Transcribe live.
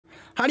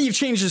How do you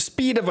change the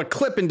speed of a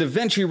clip in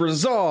DaVinci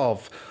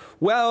Resolve?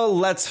 Well,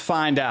 let's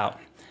find out.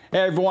 Hey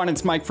everyone,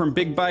 it's Mike from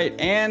Big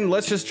Byte, and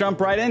let's just jump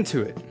right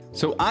into it.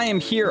 So I am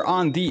here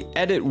on the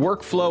edit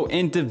workflow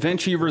in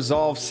DaVinci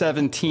Resolve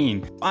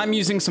 17. I'm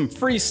using some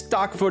free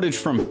stock footage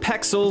from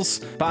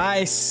Pexels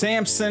by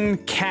Samson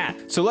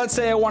Cat. So let's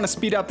say I want to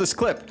speed up this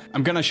clip.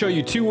 I'm going to show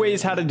you two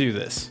ways how to do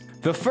this.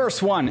 The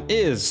first one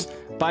is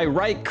by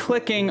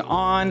right-clicking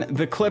on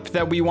the clip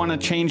that we want to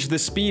change the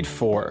speed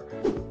for.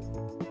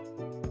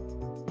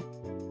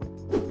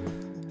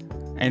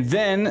 And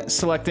then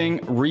selecting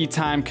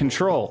retime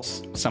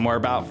controls, somewhere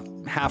about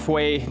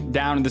halfway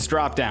down in this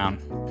drop-down.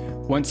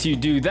 Once you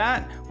do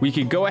that, we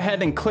could go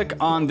ahead and click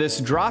on this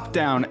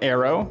drop-down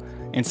arrow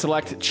and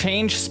select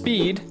change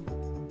speed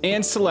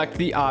and select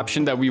the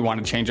option that we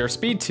want to change our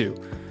speed to.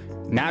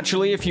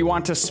 Naturally, if you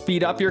want to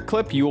speed up your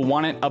clip, you will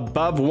want it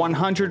above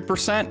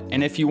 100%,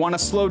 and if you want to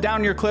slow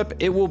down your clip,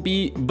 it will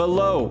be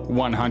below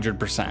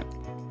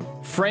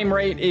 100%. Frame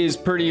rate is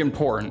pretty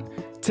important.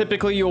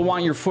 Typically, you'll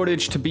want your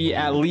footage to be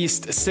at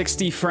least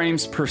 60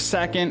 frames per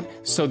second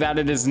so that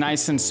it is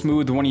nice and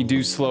smooth when you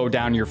do slow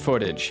down your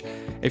footage.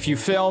 If you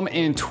film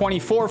in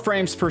 24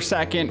 frames per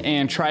second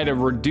and try to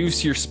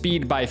reduce your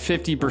speed by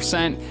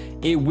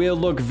 50%, it will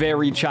look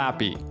very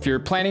choppy. If you're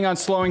planning on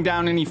slowing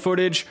down any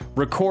footage,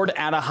 record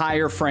at a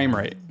higher frame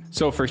rate.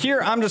 So for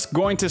here, I'm just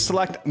going to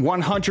select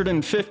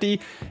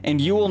 150,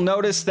 and you will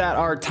notice that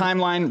our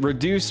timeline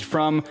reduced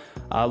from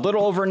a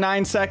little over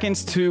 9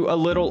 seconds to a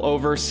little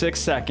over 6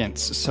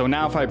 seconds. So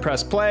now if I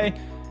press play,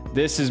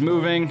 this is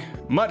moving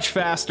much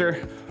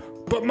faster.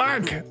 But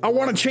Mark, I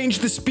want to change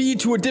the speed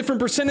to a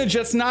different percentage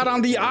that's not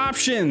on the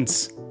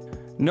options.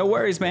 No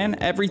worries, man.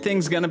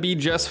 Everything's gonna be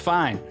just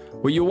fine.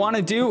 What you want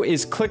to do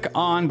is click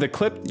on the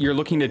clip you're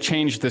looking to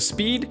change the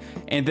speed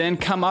and then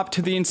come up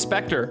to the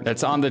inspector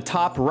that's on the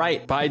top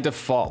right by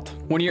default.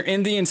 When you're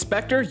in the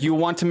inspector, you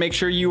want to make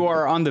sure you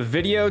are on the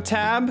video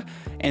tab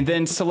and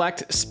then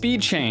select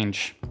speed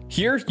change.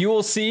 Here you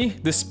will see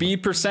the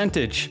speed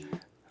percentage.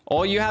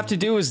 All you have to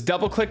do is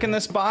double click in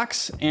this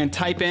box and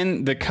type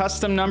in the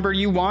custom number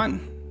you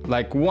want,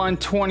 like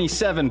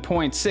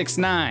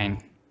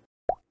 127.69.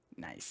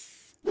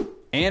 Nice.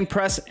 And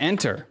press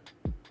enter.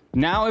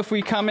 Now if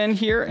we come in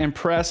here and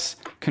press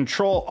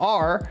Control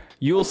R,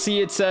 you'll see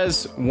it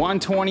says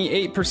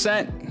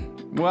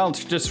 128%. Well,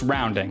 it's just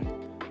rounding.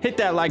 Hit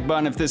that like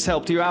button if this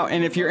helped you out,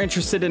 and if you're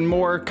interested in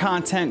more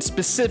content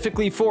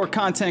specifically for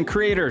content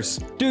creators,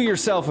 do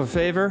yourself a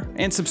favor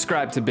and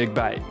subscribe to Big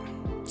Byte.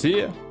 See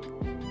ya.